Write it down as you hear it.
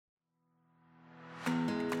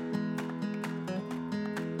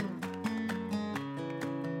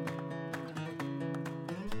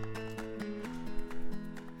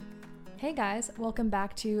Hey guys, welcome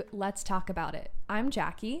back to Let's Talk About It. I'm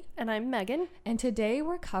Jackie. And I'm Megan. And today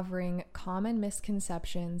we're covering common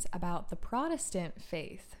misconceptions about the Protestant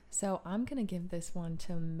faith. So I'm going to give this one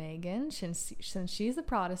to Megan since she's the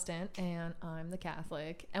Protestant and I'm the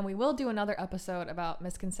Catholic. And we will do another episode about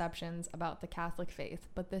misconceptions about the Catholic faith,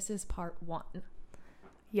 but this is part 1.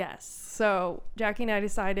 Yes. So Jackie and I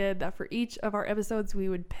decided that for each of our episodes, we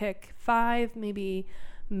would pick 5 maybe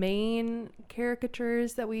main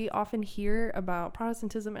caricatures that we often hear about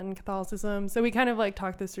Protestantism and Catholicism. So we kind of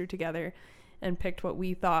talked this through together and picked what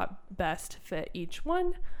we thought best fit each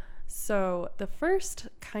one. So the first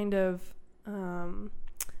kind of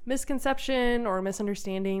misconception or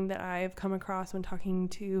misunderstanding that I've come across when talking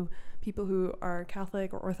to people who are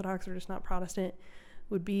Catholic or Orthodox or just not Protestant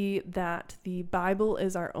would be that the Bible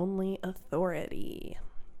is our only authority.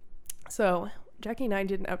 So Jackie and I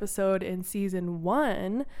did an episode in season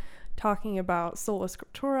 1 talking about sola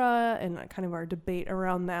scriptura and kind of our debate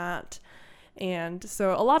around that. And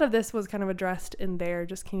so a lot of this was kind of addressed in there,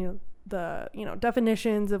 just kind of the,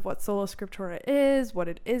 definitions of what sola scriptura is, what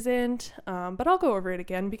it isn't. But I'll go over it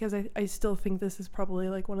again because I still think this is probably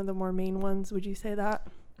one of the more main ones. Would you say that?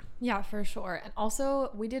 Yeah, for sure. And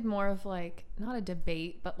also we did more of not a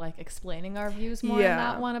debate, but explaining our views more in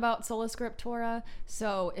that one about sola scriptura.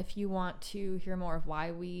 So if you want to hear more of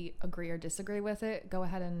why we agree or disagree with it, go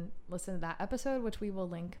ahead and listen to that episode, which we will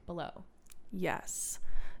link below. Yes.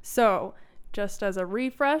 So just as a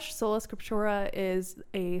refresh, sola scriptura is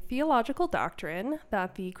a theological doctrine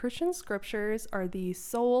that the Christian scriptures are the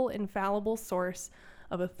sole infallible source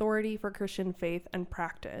of authority for Christian faith and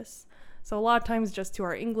practice. So a lot of times just to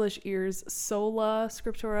our English ears, sola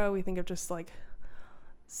scriptura, we think of just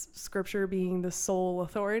scripture being the sole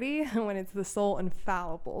authority when it's the sole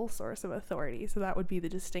infallible source of authority. So that would be the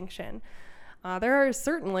distinction. There are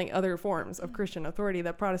certainly other forms of Christian authority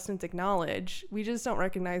that Protestants acknowledge. We just don't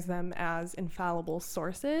recognize them as infallible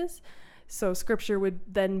sources. So scripture would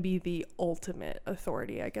then be the ultimate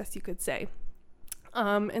authority, I guess you could say.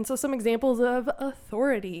 And so some examples of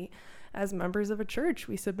authority. As members of a church,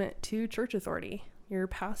 we submit to church authority, your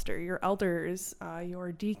pastor, your elders,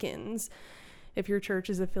 your deacons. If your church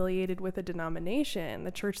is affiliated with a denomination,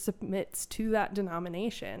 the church submits to that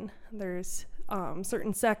denomination. There's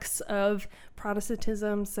certain sects of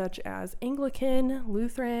Protestantism, such as Anglican,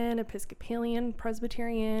 Lutheran, Episcopalian,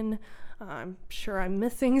 Presbyterian. I'm sure I'm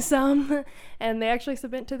missing some, and they actually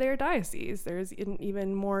submit to their diocese. There's an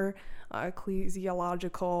even more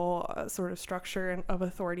ecclesiological sort of structure of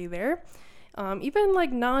authority there. Even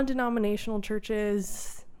non-denominational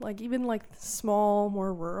churches, even small,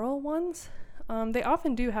 more rural ones, they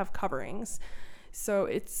often do have coverings. So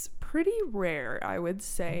it's pretty rare, I would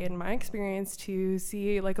say, in my experience, to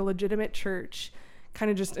see a legitimate church kind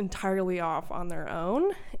of just entirely off on their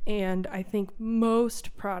own. And I think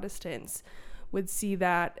most Protestants would see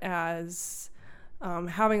that as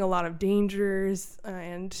having a lot of dangers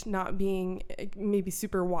and not being maybe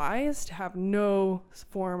super wise to have no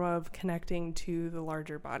form of connecting to the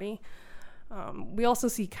larger body. We also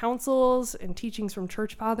see councils and teachings from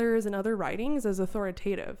church fathers and other writings as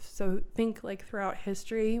authoritative. So think throughout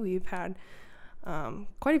history, we've had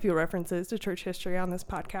quite a few references to church history on this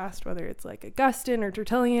podcast, whether it's Augustine or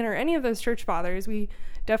Tertullian or any of those church fathers. We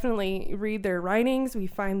definitely read their writings. We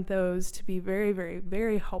find those to be very, very,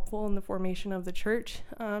 very helpful in the formation of the church,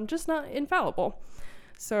 just not infallible.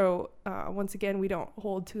 So once again, we don't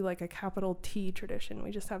hold to a capital T tradition. We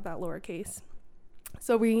just have that lowercase.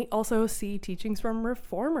 So we also see teachings from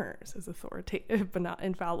reformers as authoritative but not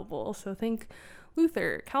infallible. So think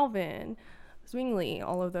Luther, Calvin, Zwingli,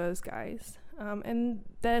 all of those guys. And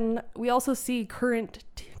then we also see current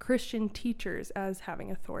Christian teachers as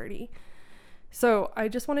having authority. So I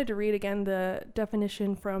just wanted to read again the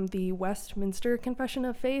definition from the Westminster Confession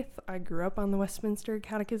of Faith. I grew up on the Westminster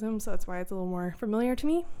Catechism, so that's why it's a little more familiar to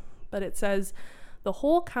me. But it says, "The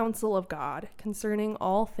whole counsel of God concerning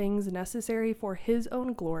all things necessary for his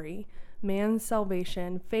own glory, man's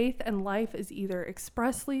salvation, faith, and life is either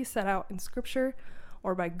expressly set out in Scripture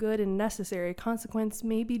or by good and necessary consequence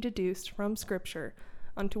may be deduced from Scripture,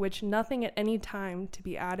 unto which nothing at any time to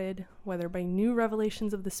be added, whether by new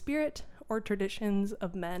revelations of the Spirit or traditions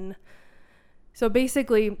of men." So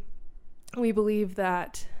basically, we believe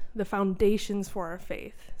that the foundations for our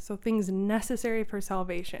faith, so things necessary for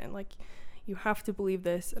salvation, you have to believe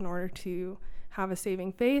this in order to have a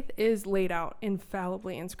saving faith, is laid out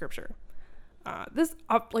infallibly in Scripture. This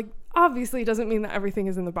obviously doesn't mean that everything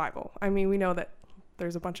is in the Bible. I mean, we know that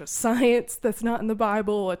there's a bunch of science that's not in the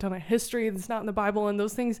Bible, a ton of history that's not in the Bible, and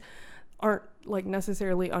those things aren't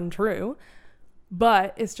necessarily untrue.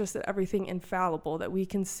 But it's just that everything infallible that we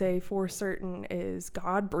can say for certain is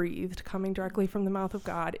God breathed, coming directly from the mouth of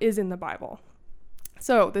God, is in the Bible.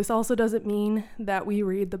 So this also doesn't mean that we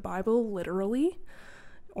read the Bible literally,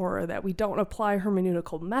 or that we don't apply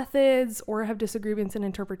hermeneutical methods or have disagreements in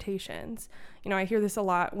interpretations. I hear this a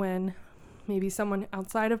lot when maybe someone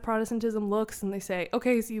outside of Protestantism looks and they say,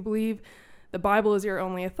 okay, so you believe the Bible is your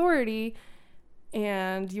only authority,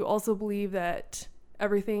 and you also believe that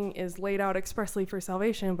everything is laid out expressly for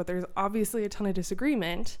salvation, but there's obviously a ton of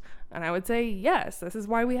disagreement. And I would say, yes, this is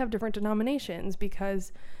why we have different denominations,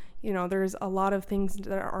 because there's a lot of things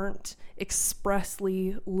that aren't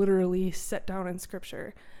expressly, literally set down in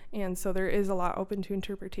scripture. And so there is a lot open to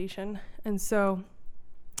interpretation. And so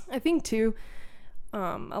I think too,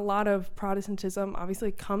 a lot of Protestantism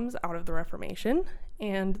obviously comes out of the Reformation,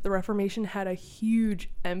 and the Reformation had a huge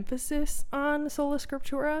emphasis on sola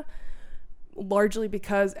scriptura, largely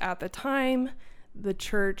because at the time, the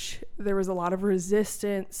church, there was a lot of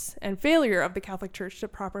resistance and failure of the Catholic Church to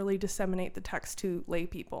properly disseminate the text to lay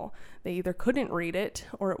people. They either couldn't read it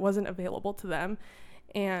or it wasn't available to them.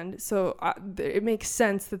 And so it makes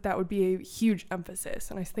sense that would be a huge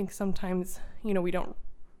emphasis. And I think sometimes, we don't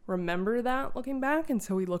remember that looking back. And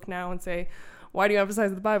so we look now and say, why do you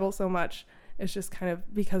emphasize the Bible so much? It's just kind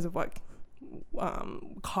of because of what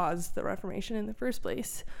caused the Reformation in the first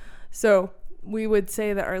place. So we would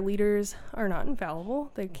say that our leaders are not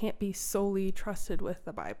infallible. They can't be solely trusted with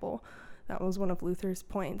the Bible. That was one of Luther's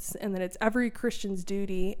points. And that it's every Christian's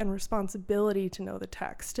duty and responsibility to know the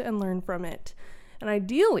text and learn from it. And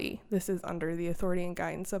ideally, this is under the authority and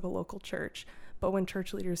guidance of a local church. But when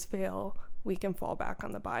church leaders fail, we can fall back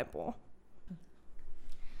on the Bible.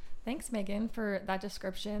 Thanks, Megan, for that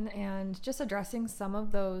description and just addressing some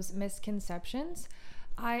of those misconceptions.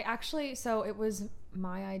 So it was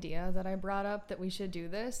my idea that I brought up that we should do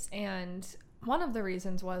this. And one of the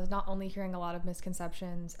reasons was not only hearing a lot of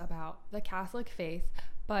misconceptions about the Catholic faith,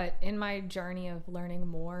 but in my journey of learning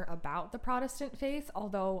more about the Protestant faith,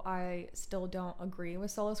 although I still don't agree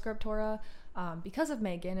with sola scriptura, because of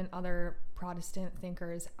Megan and other Protestant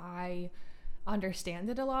thinkers, I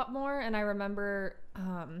understand it a lot more. And I remember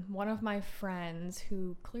one of my friends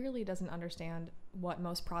who clearly doesn't understand what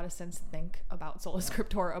most Protestants think about sola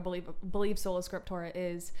scriptura, believe sola scriptura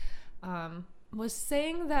is, was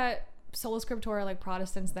saying that sola scriptura, like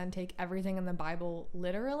Protestants then take everything in the Bible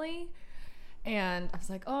literally. And I was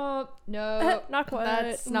like, oh, no, not quite.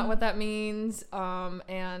 That's not what that means.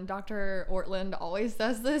 And Dr. Ortland always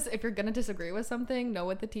says this: if you're going to disagree with something, know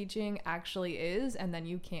what the teaching actually is, and then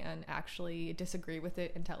you can actually disagree with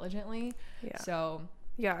it intelligently. Yeah. So,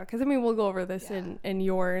 yeah, because we'll go over this in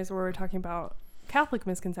yours, where we're talking about Catholic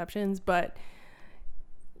misconceptions, but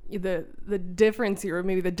the difference here, or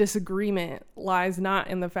maybe the disagreement, lies not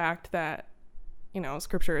in the fact that,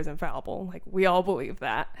 scripture is infallible. Like, we all believe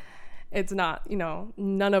that. It's not,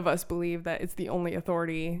 none of us believe that it's the only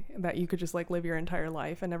authority, that you could just live your entire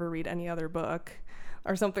life and never read any other book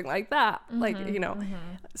or something like that.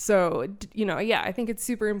 So, I think it's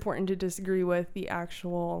super important to disagree with the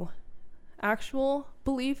actual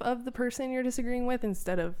belief of the person you're disagreeing with,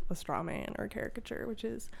 instead of a straw man or caricature, which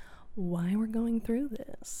is why we're going through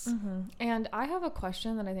this. And I have a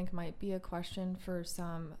question that I think might be a question for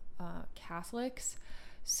some Catholics.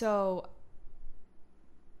 So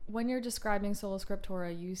when you're describing sola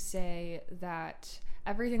scriptura, you say that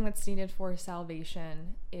everything that's needed for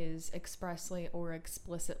salvation is expressly or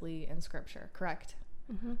explicitly in scripture, correct?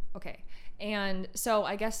 Okay. And so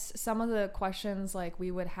I guess some of the questions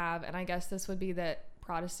we would have, and I guess this would be that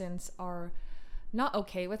Protestants are not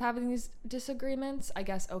okay with having these disagreements, I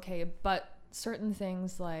guess, okay, but certain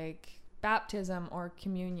things like baptism or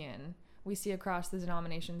communion, we see across the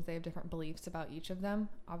denominations, they have different beliefs about each of them,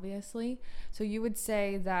 obviously. So you would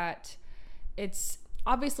say that it's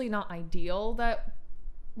obviously not ideal that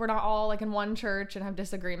we're not all in one church and have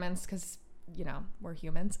disagreements, because, we're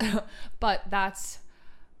humans, but that's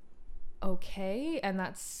okay. And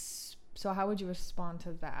so how would you respond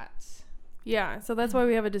to that? Yeah, so that's why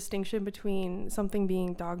we have a distinction between something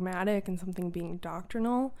being dogmatic and something being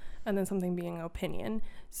doctrinal, and then something being opinion.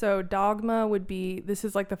 So dogma would be, this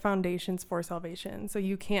is the foundations for salvation. So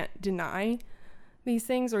you can't deny these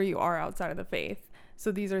things, or you are outside of the faith.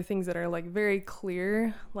 So these are things that are very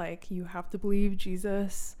clear, you have to believe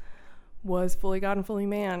Jesus was fully God and fully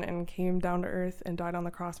man and came down to earth and died on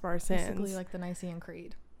the cross for our sins. Basically the Nicene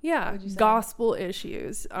Creed. Yeah, gospel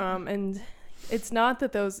issues. And it's not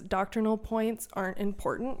that those doctrinal points aren't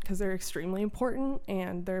important, because they're extremely important,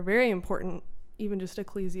 and they're very important even just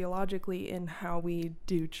ecclesiologically in how we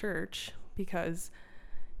do church, because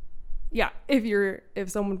if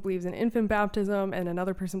someone believes in infant baptism and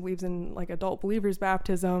another person believes in like adult believers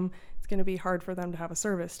baptism, it's going to be hard for them to have a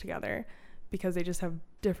service together because they just have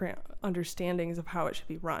different understandings of how it should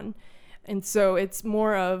be run. And so it's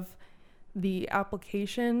more of the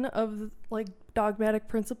application of like dogmatic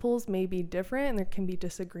principles may be different and there can be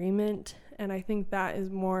disagreement. And I think that is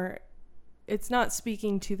more, it's not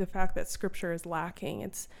speaking to the fact that scripture is lacking.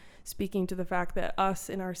 It's speaking to the fact that us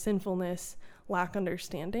in our sinfulness lack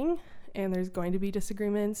understanding, and there's going to be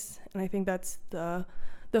disagreements. And I think that's the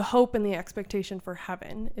hope and the expectation for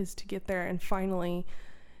heaven, is to get there and finally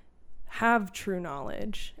have true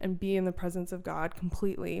knowledge and be in the presence of God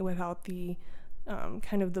completely without the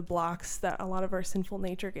kind of the blocks that a lot of our sinful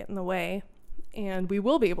nature get in the way. And we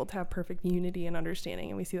will be able to have perfect unity and understanding.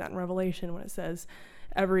 And we see that in Revelation when it says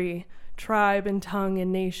every tribe and tongue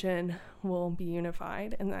and nation will be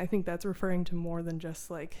unified. And I think that's referring to more than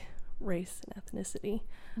just like race and ethnicity.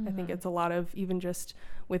 Mm-hmm. I think it's a lot of even just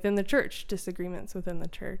within the church, disagreements within the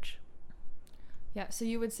church. Yeah, so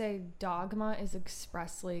you would say dogma is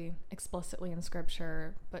explicitly in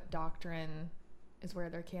scripture, but doctrine is where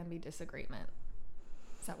there can be disagreement.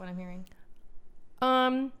 Is that what I'm hearing?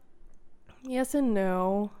 Yes and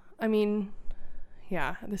no. I mean,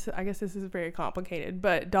 yeah, I guess this is very complicated,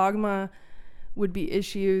 but dogma would be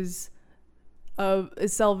issues of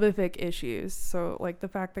salvific issues. So like the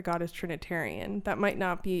fact that God is Trinitarian, that might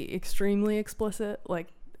not be extremely explicit, like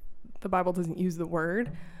the Bible doesn't use the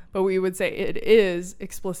word, but we would say it is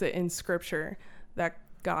explicit in scripture that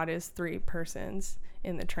God is three persons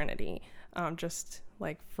in the Trinity. Just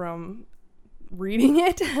like from reading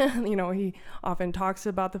it, he often talks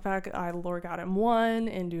about the fact that I, the Lord God, am one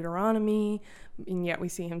in Deuteronomy, and yet we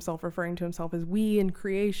see himself referring to himself as we in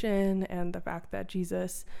creation, and the fact that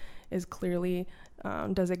Jesus is clearly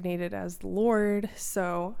designated as the Lord.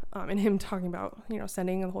 So, and him talking about,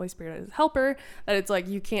 sending the Holy Spirit as helper, that it's like,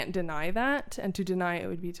 you can't deny that. And to deny it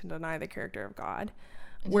would be to deny the character of God.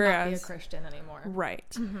 And to not be a Christian anymore. Right.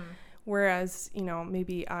 Mm-hmm. Whereas,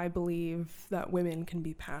 maybe I believe that women can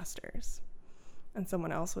be pastors. And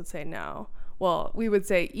someone else would say no. Well, we would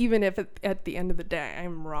say, even if at the end of the day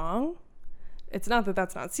I'm wrong, it's not that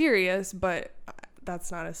that's not serious, but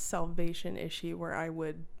that's not a salvation issue where I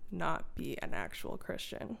would not be an actual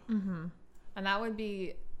Christian. Mm-hmm. And that would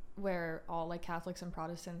be where all like Catholics and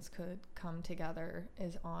Protestants could come together,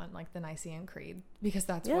 is on like the Nicene Creed, because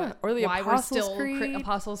that's or the Apostles' Creed.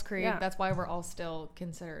 Apostles' Creed. Yeah. That's why we're all still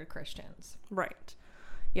considered Christians. Right.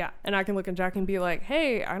 Yeah, and I can look at Jacque and be like,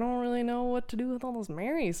 hey, I don't really know what to do with all this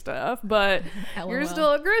Mary stuff, but you're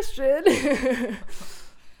still a Christian.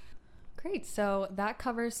 Great. So that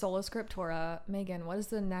covers sola scriptura. Megan, what is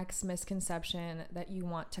the next misconception that you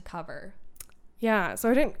want to cover? Yeah, so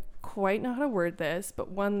I didn't quite know how to word this,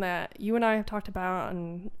 but one that you and I have talked about,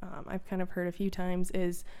 and I've kind of heard a few times,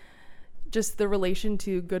 is just the relation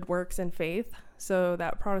to good works and faith. So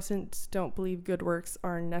that Protestants don't believe good works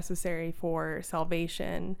are necessary for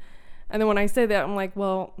salvation. And then when I say that, I'm like,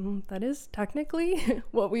 well, that is technically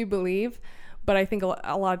what we believe. But I think a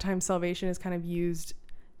lot of times salvation is kind of used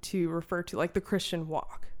to refer to like the Christian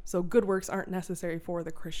walk. So good works aren't necessary for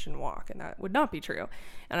the Christian walk, and that would not be true.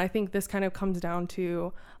 And I think this kind of comes down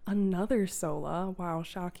to another sola. Wow,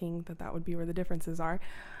 shocking that would be where the differences are.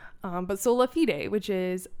 But sola fide, which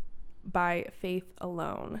is by faith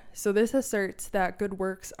alone. So this asserts that good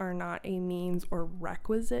works are not a means or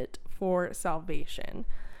requisite for salvation.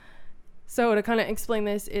 So to kind of explain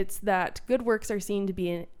this, it's that good works are seen to be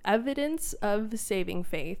an evidence of saving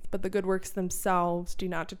faith, but the good works themselves do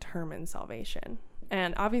not determine salvation.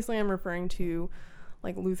 And obviously I'm referring to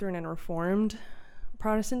like Lutheran and Reformed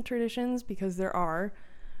Protestant traditions, because there are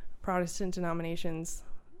Protestant denominations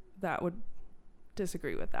that would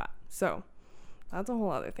disagree with that. So that's a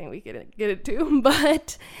whole other thing we get into.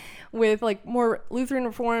 But with like more Lutheran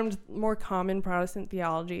Reformed, more common Protestant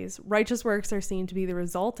theologies, righteous works are seen to be the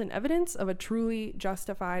result and evidence of a truly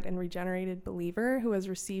justified and regenerated believer who has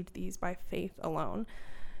received these by faith alone.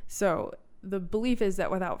 So the belief is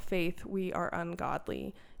that without faith, we are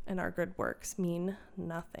ungodly and our good works mean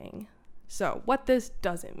nothing. So what this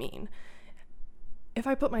doesn't mean, if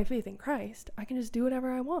I put my faith in Christ, I can just do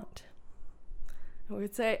whatever I want. We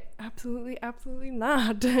would say, absolutely, absolutely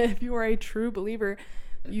not. If you are a true believer,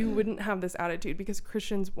 you wouldn't have this attitude, because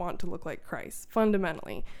Christians want to look like Christ,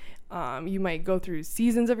 fundamentally. You might go through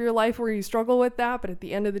seasons of your life where you struggle with that, but at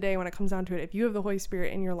the end of the day, when it comes down to it, if you have the Holy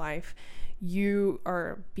Spirit in your life, you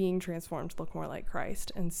are being transformed to look more like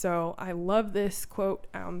Christ. And so I love this quote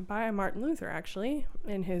by Martin Luther, actually,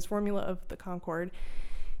 in his Formula of the Concord.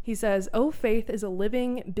 He says, "Oh, faith is a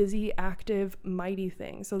living, busy, active, mighty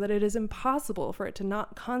thing, so that it is impossible for it to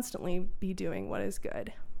not constantly be doing what is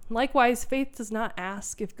good. Likewise, faith does not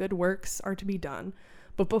ask if good works are to be done,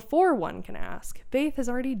 but before one can ask, faith has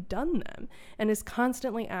already done them and is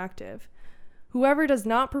constantly active. Whoever does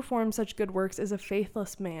not perform such good works is a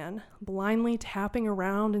faithless man, blindly tapping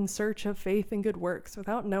around in search of faith and good works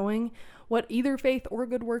without knowing what either faith or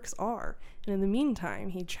good works are. And in the meantime,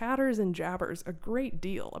 he chatters and jabbers a great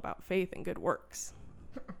deal about faith and good works."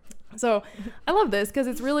 So I love this because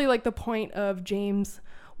it's really like the point of James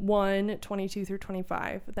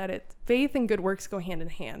 1:22-25, that faith and good works go hand in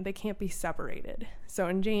hand. They can't be separated. So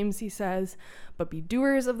in James, he says, "But be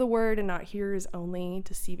doers of the word and not hearers only,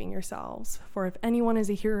 deceiving yourselves. For if anyone is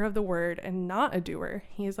a hearer of the word and not a doer,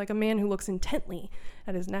 he is like a man who looks intently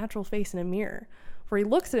at his natural face in a mirror. For he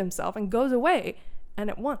looks at himself and goes away and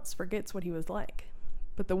at once forgets what he was like.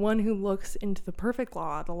 But the one who looks into the perfect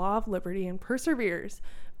law, the law of liberty, and perseveres,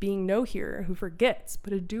 being no hearer who forgets,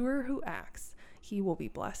 but a doer who acts, he will be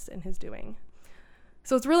blessed in his doing."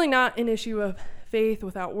 So it's really not an issue of faith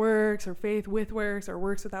without works or faith with works or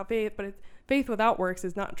works without faith, but faith without works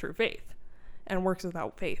is not true faith, and works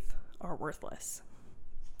without faith are worthless.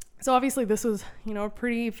 So obviously this was, a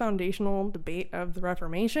pretty foundational debate of the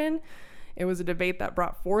Reformation. It was a debate that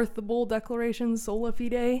brought forth the bold declaration, sola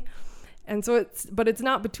fide. And so it's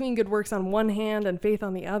not between good works on one hand and faith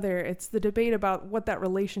on the other. It's the debate about what that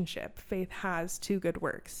relationship faith has to good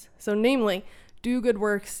works. So namely, do good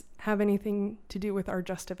works have anything to do with our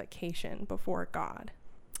justification before God?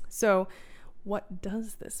 So what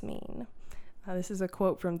does this mean? This is a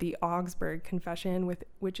quote from the Augsburg Confession,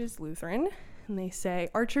 which is Lutheran. And they say,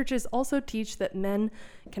 "Our churches also teach that men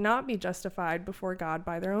cannot be justified before God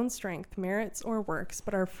by their own strength, merits, or works,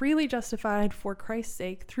 but are freely justified for Christ's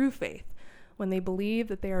sake through faith, when they believe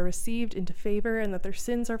that they are received into favor and that their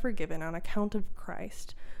sins are forgiven on account of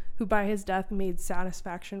Christ, who by his death made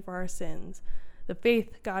satisfaction for our sins. The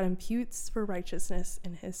faith God imputes for righteousness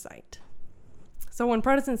in his sight." So when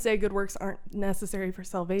Protestants say good works aren't necessary for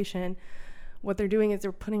salvation, what they're doing is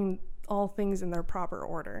they're putting all things in their proper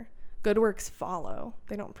order. Good works follow,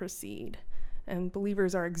 they don't precede. And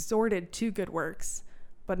believers are exhorted to good works,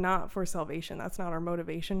 but not for salvation. That's not our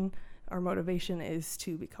motivation. Our motivation is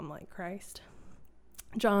to become like Christ.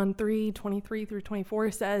 John 3:23-24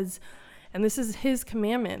 says, "And this is his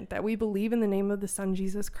commandment, that we believe in the name of the Son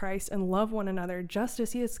Jesus Christ and love one another just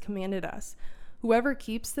as he has commanded us. Whoever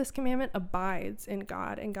keeps this commandment abides in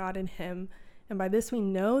God and God in him. And by this we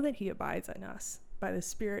know that he abides in us, by the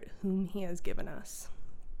Spirit whom he has given us."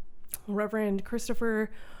 Reverend Christopher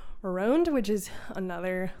Maronde, which is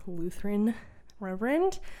another Lutheran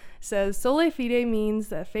reverend, says, "Sola fide means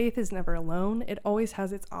that faith is never alone. It always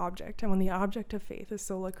has its object. And when the object of faith is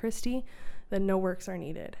sola Christi, then no works are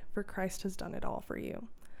needed, for Christ has done it all for you."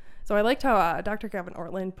 So I liked how Dr. Gavin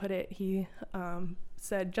Ortlund put it. He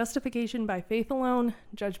said, "Justification by faith alone,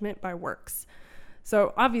 judgment by works."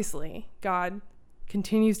 So obviously, God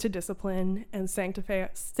continues to discipline and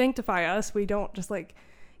sanctify us. We don't just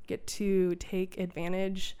get to take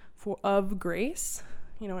advantage of grace.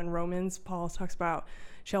 In Romans, Paul talks about,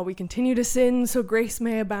 "Shall we continue to sin so grace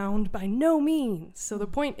may abound?" By no means. So the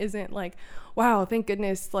point isn't wow, thank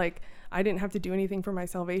goodness, I didn't have to do anything for my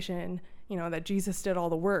salvation, that Jesus did all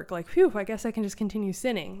the work. Phew, I guess I can just continue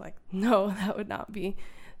sinning. No, that would not be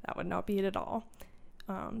it at all.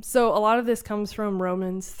 So a lot of this comes from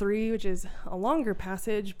Romans 3, which is a longer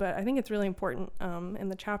passage, but I think it's really important.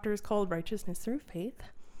 And the chapter is called Righteousness Through Faith.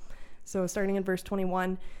 So starting in verse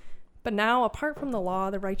 21, "But now, apart from the law,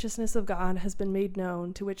 the righteousness of God has been made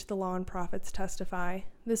known, to which the law and prophets testify.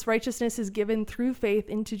 This righteousness is given through faith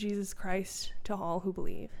into Jesus Christ to all who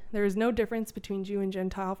believe. There is no difference between Jew and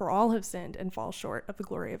Gentile, for all have sinned and fall short of the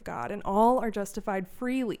glory of God, and all are justified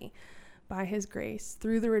freely by his grace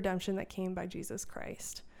through the redemption that came by Jesus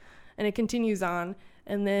Christ." And it continues on.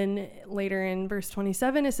 And then later in verse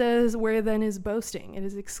 27, it says, "Where then is boasting? It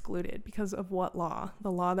is excluded. Because of what law?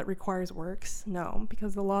 The law that requires works? No,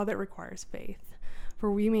 because the law that requires faith.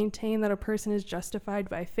 For we maintain that a person is justified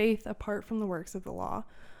by faith apart from the works of the law.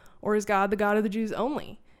 Or is God the God of the Jews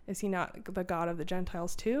only? Is he not the God of the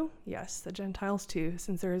Gentiles too? Yes, the Gentiles too,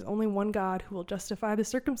 since there is only one God who will justify the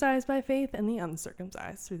circumcised by faith and the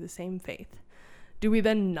uncircumcised through the same faith. Do we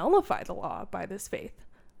then nullify the law by this faith?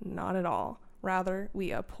 Not at all. Rather,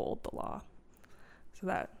 we uphold the law." So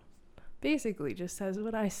that basically just says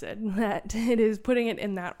what I said, that it is putting it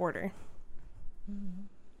in that order. Mm-hmm.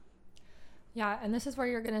 Yeah, and this is where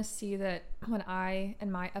you're going to see that when I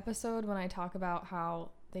talk about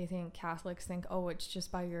how they think Catholics think, oh, it's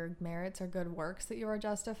just by your merits or good works that you are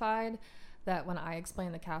justified. that when I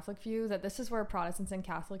explain the Catholic view, that this is where Protestants and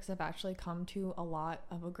Catholics have actually come to a lot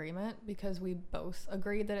of agreement, because we both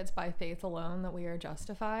agree that it's by faith alone that we are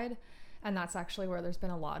justified. And that's actually where there's been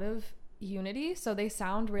a lot of unity. So they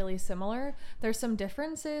sound really similar. There's some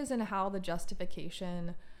differences in how the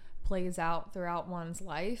justification plays out throughout one's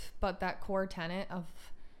life, but that core tenet of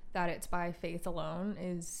that it's by faith alone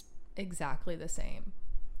is exactly the same.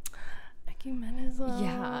 Ecumenism.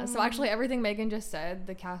 Yeah. So actually everything Megan just said,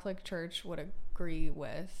 the Catholic Church would agree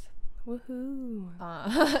with. Woohoo.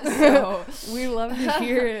 So we love to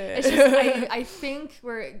hear it. It's just, I think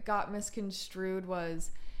where it got misconstrued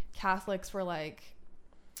was Catholics were like,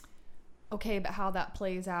 okay, but how that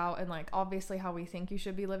plays out, and like obviously how we think you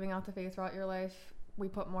should be living out the faith throughout your life, we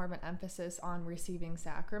put more of an emphasis on receiving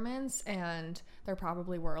sacraments, and there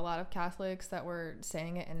probably were a lot of Catholics that were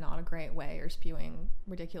saying it in not a great way or spewing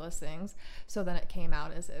ridiculous things. So then it came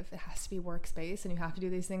out as if it has to be works-based and you have to do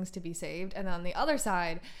these things to be saved. And then on the other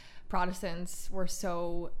side, Protestants were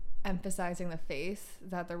so emphasizing the faith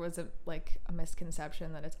that there was a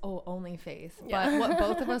misconception that it's only faith. But what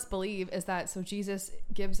both of us believe is that so Jesus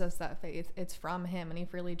gives us that faith, it's from him, and he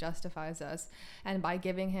freely justifies us, and by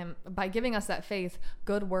giving us that faith,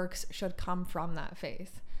 good works should come from that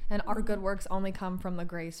faith, and our good works only come from the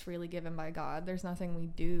grace freely given by God. There's nothing we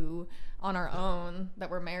do on our own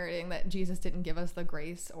that we're meriting, that Jesus didn't give us the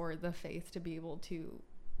grace or the faith to be able to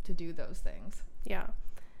do those things. Yeah.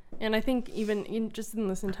 And I think even in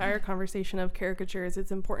this entire conversation of caricatures,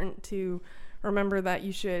 it's important to remember that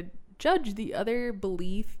you should judge the other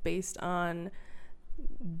belief based on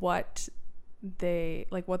what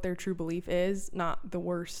their true belief is, not the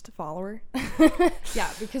worst follower. Yeah,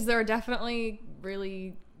 because there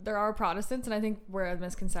are Protestants, and I think where the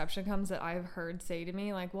misconception comes that I've heard say to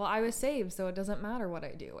me, like, well, I was saved, so it doesn't matter what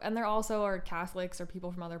I do. And there also are Catholics or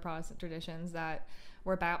people from other Protestant traditions that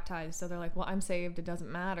were baptized, so they're like, well, I'm saved, it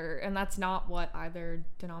doesn't matter. And that's not what either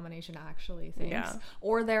denomination actually thinks. Yeah.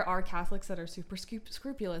 Or there are Catholics that are super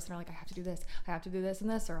scrupulous and are like, I have to do this and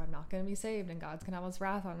this, or I'm not going to be saved and God's going to have his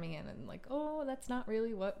wrath on me. And like, oh, that's not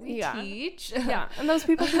really what we teach. Yeah, and those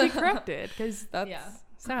people should be corrected, because that's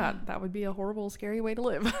sad. That would be a horrible, scary way to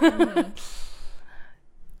live. Mm-hmm.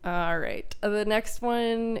 All right. The next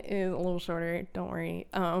one is a little shorter, don't worry.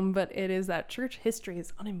 But it is that church history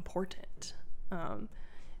is unimportant.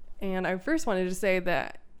 And I first wanted to say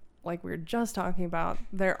that, like we were just talking about,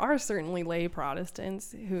 there are certainly lay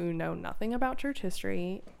Protestants who know nothing about church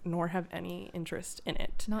history nor have any interest in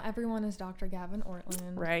it. Not everyone is Dr. Gavin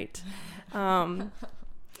Ortland. Right.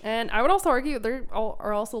 And I would also argue there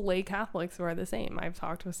are also lay Catholics who are the same. I've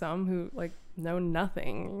talked with some who know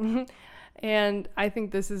nothing. And I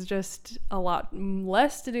think this is just a lot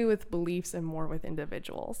less to do with beliefs and more with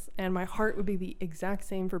individuals. And my heart would be the exact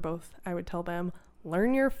same for both. I would tell them,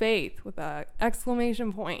 learn your faith with an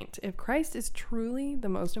exclamation point. If Christ is truly the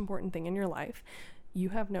most important thing in your life, you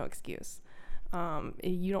have no excuse.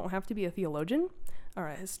 You don't have to be a theologian or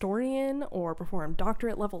a historian or perform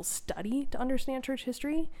doctorate level study to understand church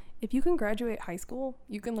history. If you can graduate high school,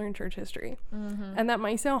 you can learn church history. Mm-hmm. And that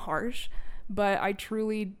might sound harsh, but I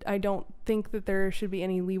don't think that there should be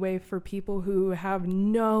any leeway for people who have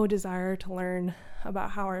no desire to learn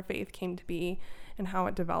about how our faith came to be and how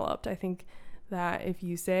it developed. I think that if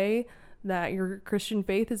you say that your Christian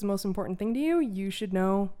faith is the most important thing to you, you should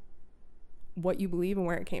know what you believe and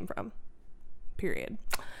where it came from. Period.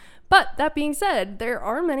 But that being said, there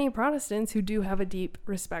are many Protestants who do have a deep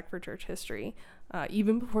respect for church history,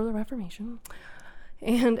 even before the Reformation.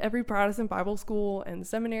 And every Protestant Bible school and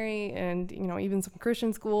seminary and, even some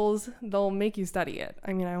Christian schools, they'll make you study it.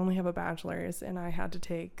 I mean, I only have a bachelor's and I had to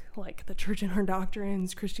take the church and her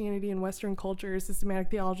doctrines, Christianity and Western culture, systematic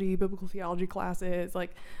theology, biblical theology classes.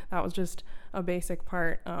 That was just a basic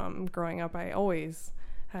part. Growing up, I always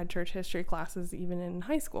had church history classes, even in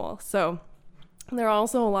high school. So there are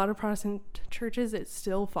also a lot of Protestant churches that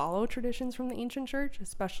still follow traditions from the ancient church,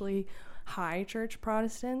 especially high church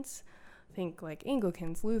Protestants. Think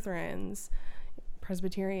Anglicans, Lutherans,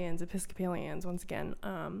 Presbyterians, Episcopalians, once again.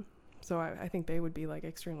 So I think they would be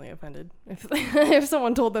extremely offended if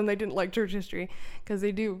someone told them they didn't like church history, because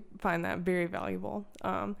they do find that very valuable.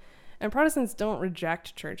 And Protestants don't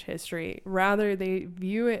reject church history. Rather, they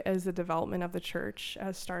view it as the development of the church,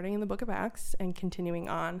 as starting in the book of Acts and continuing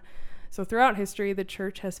on. So throughout history, the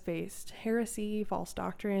church has faced heresy, false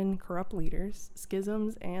doctrine, corrupt leaders,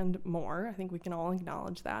 schisms, and more. I think we can all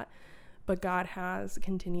acknowledge that. But God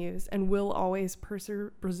continues and will always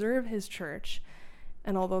preserve his church.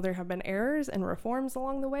 And although there have been errors and reforms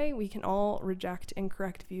along the way, we can all reject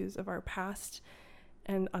incorrect views of our past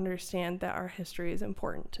and understand that our history is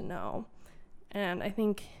important to know. And I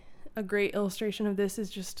think a great illustration of this is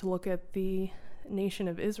just to look at the nation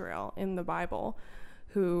of Israel in the Bible,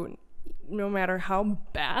 who, no matter how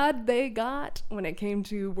bad they got when it came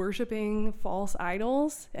to worshiping false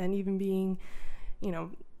idols and even being,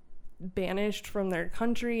 banished from their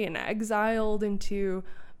country and exiled into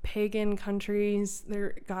pagan countries,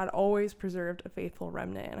 God always preserved a faithful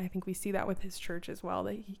remnant. And I think we see that with his church as well,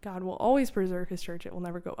 that God will always preserve his church. It will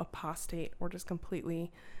never go apostate or just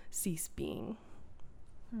completely cease being.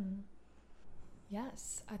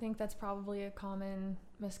 Yes, I think that's probably a common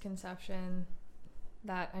misconception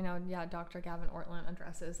that I know, Dr. Gavin Ortlund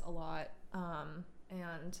addresses a lot.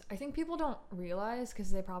 And I think people don't realize,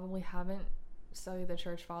 because they probably haven't studied the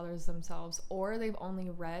church fathers themselves, or they've only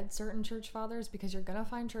read certain church fathers, because you're going to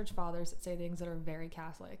find church fathers that say things that are very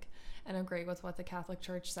Catholic and agree with what the Catholic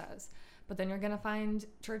Church says. But then you're going to find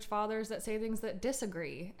church fathers that say things that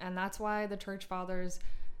disagree. And that's why the church fathers,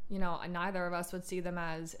 neither of us would see them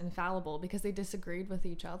as infallible, because they disagreed with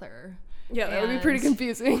each other. Yeah, that would be pretty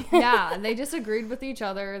confusing. Yeah, they disagreed with each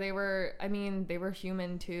other. They were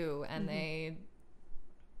human too, and they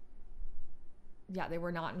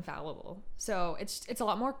were not infallible. So it's a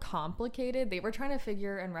lot more complicated. They were trying to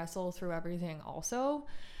figure and wrestle through everything also.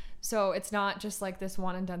 So it's not just like this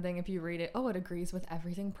one and done thing. If you read it, it agrees with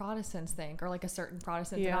everything Protestants think, or like a certain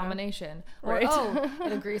Protestant denomination, or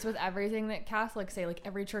it agrees with everything that Catholics say. Like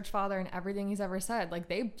every church father and everything he's ever said, like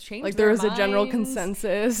they changed. Like there was a general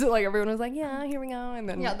consensus. Like everyone was like, yeah, here we go. And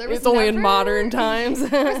then it's only in modern times.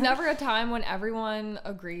 There was never a time when everyone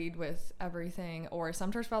agreed with everything, or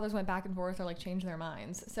some church fathers went back and forth or like changed their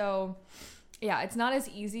minds. So yeah, it's not as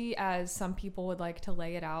easy as some people would like to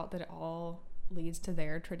lay it out, that it all leads to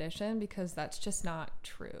their tradition, because that's just not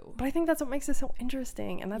true. But I think that's what makes it so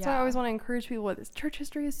interesting, and that's why I always want to encourage people with this. Church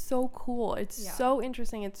history is so cool. It's so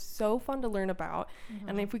interesting. It's so fun to learn about.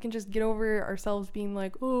 And if we can just get over ourselves being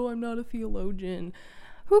like, oh, I'm not a theologian,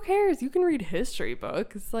 who cares? You can read history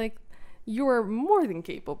books. Like, you are more than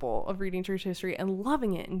capable of reading church history and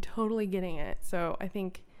loving it and totally getting it. So I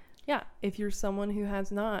think, if you're someone who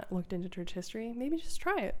has not looked into church history, maybe just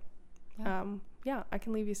try it. I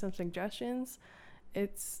can leave you some suggestions.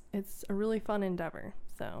 It's a really fun endeavor.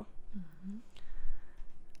 So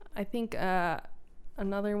I think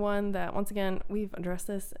another one that, once again, we've addressed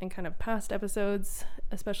this in kind of past episodes,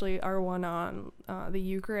 especially our one on the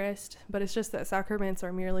Eucharist, but it's just that sacraments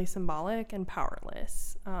are merely symbolic and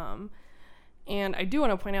powerless. And I do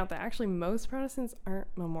want to point out that actually most Protestants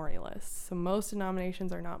aren't memorialists. So most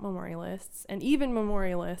denominations are not memorialists, and even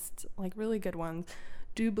memorialists, like really good ones,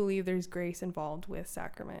 do believe there's grace involved with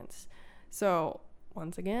sacraments. So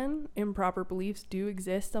once again, improper beliefs do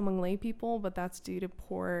exist among lay people, but that's due to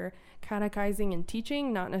poor catechizing and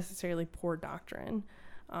teaching, not necessarily poor doctrine.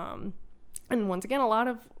 And once again, a lot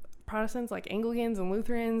of Protestants, like Anglicans and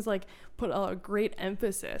Lutherans, like put a great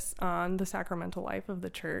emphasis on the sacramental life of the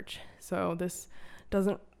church. So this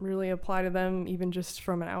doesn't really apply to them, even just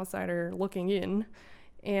from an outsider looking in.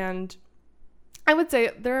 And I would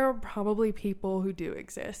say there are probably people who do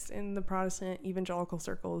exist in the Protestant evangelical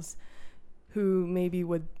circles who maybe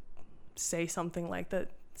would say something like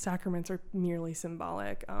that sacraments are merely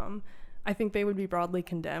symbolic. I think they would be broadly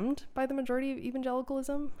condemned by the majority of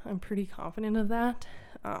evangelicalism. I'm pretty confident of that.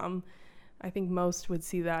 I think most would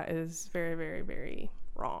see that as very, very, very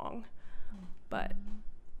wrong. But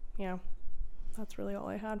yeah, that's really all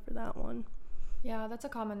I had for that one. Yeah, that's a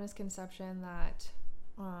common misconception that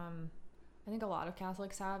I think a lot of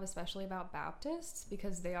Catholics have, especially about Baptists,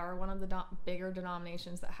 because they are one of the bigger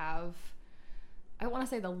denominations that have, I don't want to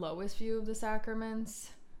say the lowest view of the sacraments,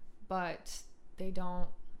 but they don't,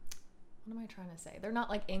 what am I trying to say? They're not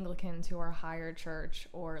like Anglicans, who are higher church,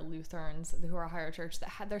 or Lutherans who are higher church, that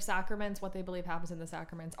had their sacraments, what they believe happens in the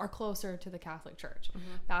sacraments, are closer to the Catholic Church.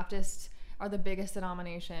 Baptists are the biggest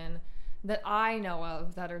denomination that I know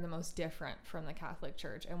of that are the most different from the Catholic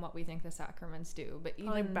Church and what we think the sacraments do. But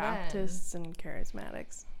even like Baptists and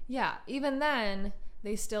Charismatics. Yeah, even then,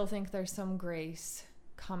 they still think there's some grace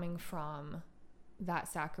coming from that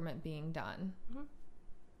sacrament being done.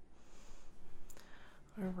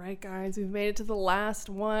 All right, guys, we've made it to the last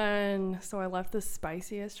one. So I left the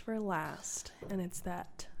spiciest for last, and it's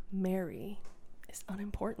that Mary is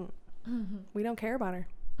unimportant. We don't care about her.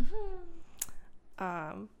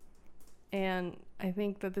 And I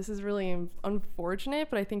think that this is really unfortunate,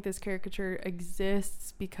 but I think this caricature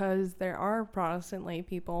exists because there are Protestant lay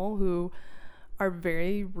people who are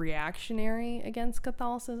very reactionary against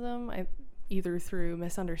Catholicism, either through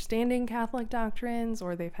misunderstanding Catholic doctrines,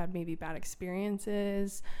 or they've had maybe bad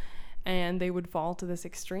experiences, and they would fall to this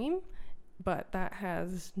extreme. but that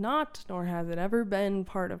has not, nor has it ever been,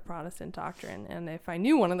 part of Protestant doctrine. And if I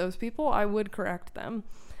knew one of those people, I would correct them.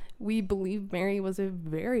 We believe Mary was a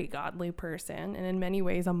very godly person and in many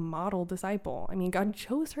ways a model disciple. I mean, God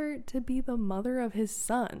chose her to be the mother of his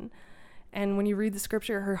son. And when you read the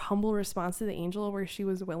scripture, her humble response to the angel, where she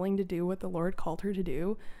was willing to do what the Lord called her to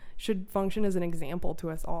do, should function as an example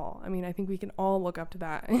to us all. I mean, I think we can all look up to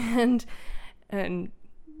that and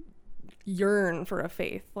yearn for a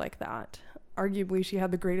faith like that. Arguably, she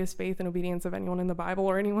had the greatest faith and obedience of anyone in the Bible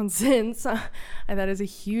or anyone since. And that is a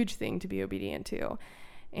huge thing to be obedient to.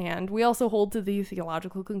 And we also hold to the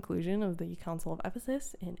theological conclusion of the Council of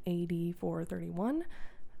Ephesus in AD 431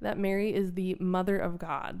 that Mary is the mother of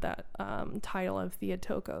God, that title of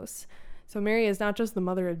Theotokos. So Mary is not just the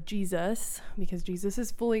mother of Jesus, because Jesus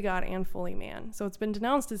is fully God and fully man. So it's been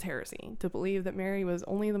denounced as heresy to believe that Mary was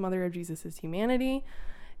only the mother of Jesus' humanity.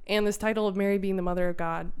 And this title of Mary being the mother of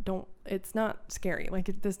God, it's not scary.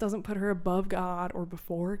 Like, this doesn't put her above God or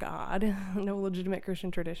before God. No legitimate Christian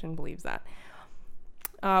tradition believes that.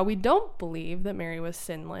 We don't believe that Mary was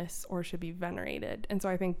sinless or should be venerated. And so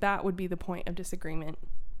I think that would be the point of disagreement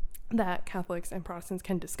that Catholics and Protestants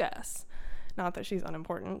can discuss. Not that she's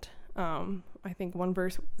unimportant. I think one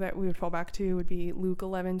verse that we would fall back to would be Luke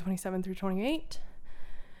 11:27-28.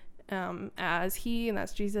 As he, and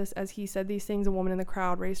that's Jesus, as he said these things, a woman in the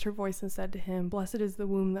crowd raised her voice and said to him, "Blessed is the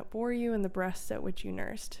womb that bore you and the breasts at which you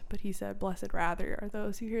nursed." But he said, "Blessed rather are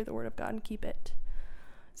those who hear the word of God and keep it."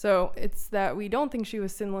 So it's that we don't think she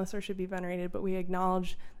was sinless or should be venerated, but we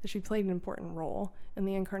acknowledge that she played an important role in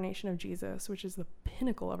the incarnation of Jesus, which is the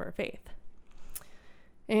pinnacle of our faith.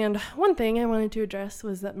 And one thing I wanted to address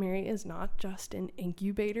was that Mary is not just an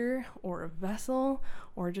incubator or a vessel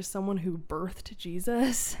or just someone who birthed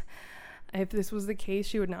Jesus. If this was the case,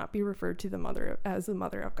 she would not be referred to as the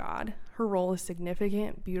mother of God. Her role is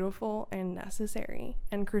significant, beautiful, and necessary.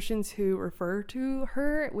 And Christians who refer to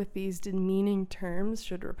her with these demeaning terms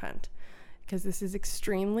should repent, because this is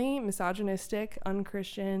extremely misogynistic,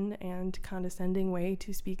 unchristian, and condescending way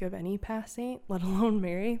to speak of any past saint, let alone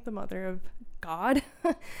Mary, the mother of God.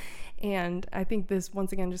 And I think this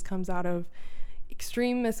once again just comes out of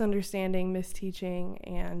extreme misunderstanding, misteaching,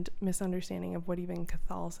 and misunderstanding of what even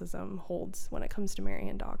Catholicism holds when it comes to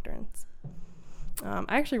Marian doctrines.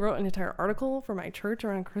 I actually wrote an entire article for my church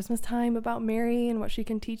around Christmas time about Mary and what she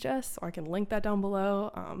can teach us, so I can link that down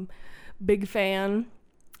below. Big fan,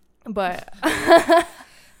 but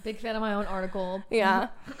big fan of my own article. Yeah,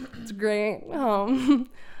 it's great.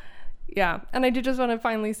 Yeah, and I did just want to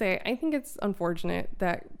finally say, I think it's unfortunate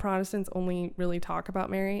that Protestants only really talk about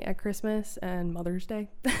Mary at Christmas and Mother's Day.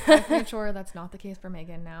 I'm pretty sure that's not the case for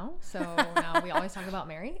Megan now, so now we always talk about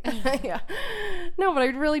Mary. Yeah. No, but I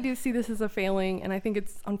really do see this as a failing, and I think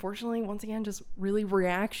it's, unfortunately, once again, just really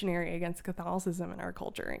reactionary against Catholicism in our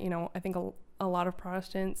culture. You know, I think a lot of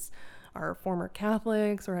Protestants are former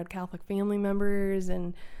Catholics or had Catholic family members,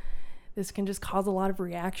 and this can just cause a lot of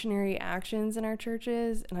reactionary actions in our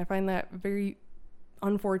churches, and I find that very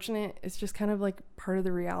unfortunate. It's just kind of like part of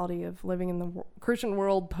the reality of living in the Christian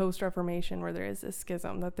world post-Reformation, where there is this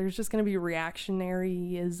schism, that there's just going to be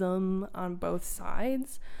reactionaryism on both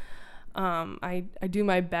sides. I do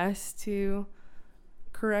my best to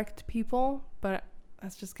correct people, but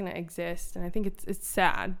that's just going to exist, and I think it's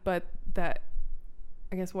sad, but that,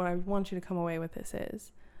 I guess what I want you to come away with this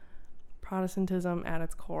is, Protestantism at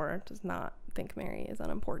its core does not think Mary is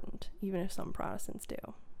unimportant, even if some Protestants do.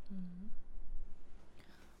 Mm-hmm.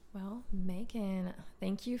 Well, Megan,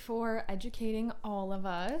 thank you for educating all of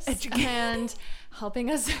us and helping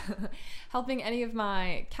any of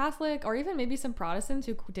my Catholic or even maybe some Protestants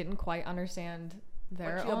who didn't quite understand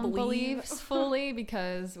their own beliefs fully,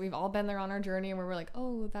 because we've all been there on our journey and we're like,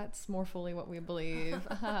 oh, that's more fully what we believe.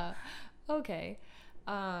 Okay.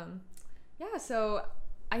 Yeah, so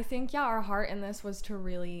I think, our heart in this was to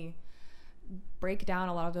really break down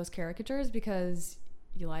a lot of those caricatures, because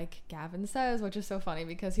like Gavin says, which is so funny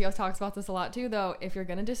because he talks about this a lot too, though, if you're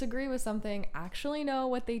going to disagree with something, actually know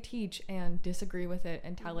what they teach and disagree with it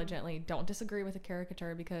intelligently. Mm-hmm. Don't disagree with a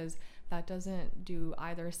caricature, because that doesn't do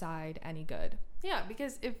either side any good. Yeah,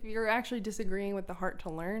 because if you're actually disagreeing with the heart to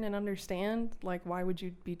learn and understand, like, why would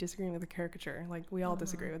you be disagreeing with a caricature? Like, we all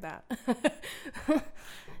disagree with that.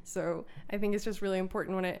 So I think it's just really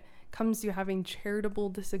important when it comes to having charitable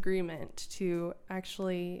disagreement to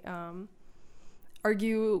actually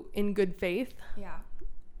argue in good faith. Yeah.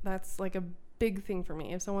 That's like a big thing for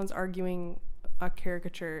me. If someone's arguing a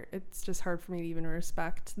caricature, it's just hard for me to even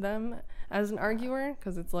respect them as an arguer,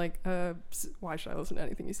 because it's like, why should I listen to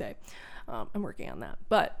anything you say? I'm working on that.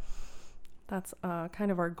 But That's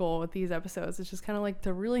kind of our goal with these episodes. It's just kind of like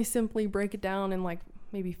to really simply break it down in like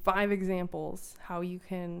maybe 5 examples how you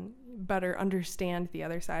can better understand the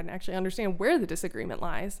other side and actually understand where the disagreement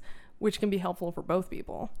lies, which can be helpful for both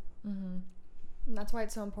people. Mm-hmm. And that's why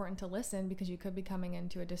it's so important to listen, because you could be coming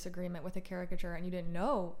into a disagreement with a caricature and you didn't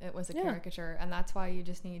know it was a caricature. And that's why you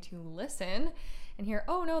just need to listen and hear,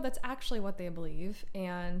 oh no, that's actually what they believe.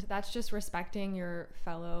 And that's just respecting your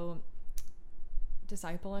fellow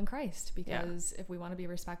disciple in Christ, because if we want to be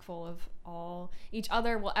respectful of each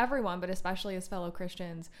other, well, everyone, but especially as fellow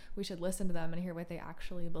Christians, we should listen to them and hear what they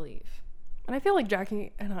actually believe. And I feel like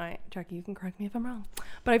Jackie, you can correct me if I'm wrong,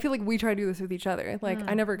 but I feel like we try to do this with each other. Like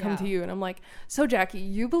I never come to you and I'm like, so Jackie,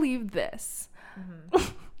 you believe this.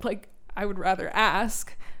 Mm-hmm. Like I would rather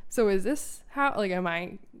ask, so is this how, like, am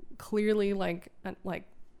I clearly like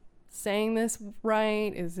saying this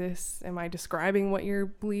right? Am I describing what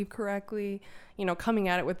you believe correctly? You know, coming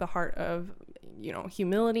at it with the heart of, you know,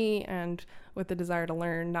 humility and with the desire to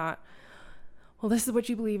learn, not, well, this is what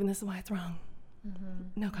you believe and this is why it's wrong.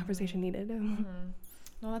 Mm-hmm. No conversation needed. Mm-hmm.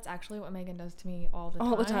 No, that's actually what Megan does to me all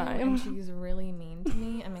the time. And she's really mean to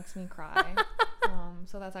me and makes me cry.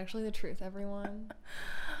 So that's actually the truth, everyone.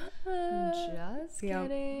 Just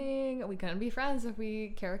kidding. We couldn't be friends if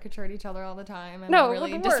we caricatured each other all the time and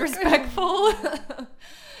really disrespectful.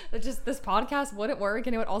 Just this podcast wouldn't work,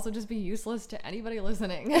 and it would also just be useless to anybody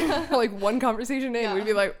listening. Like one conversation in, we'd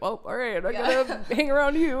be like, well, all right, I'm gonna hang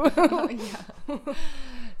around you.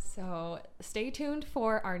 So stay tuned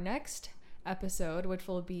for our next episode, which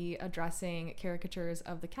will be addressing caricatures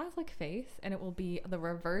of the Catholic faith, and it will be the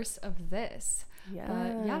reverse of this. Yes.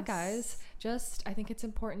 But yeah, guys, I think it's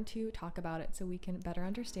important to talk about it so we can better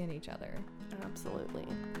understand each other. Absolutely.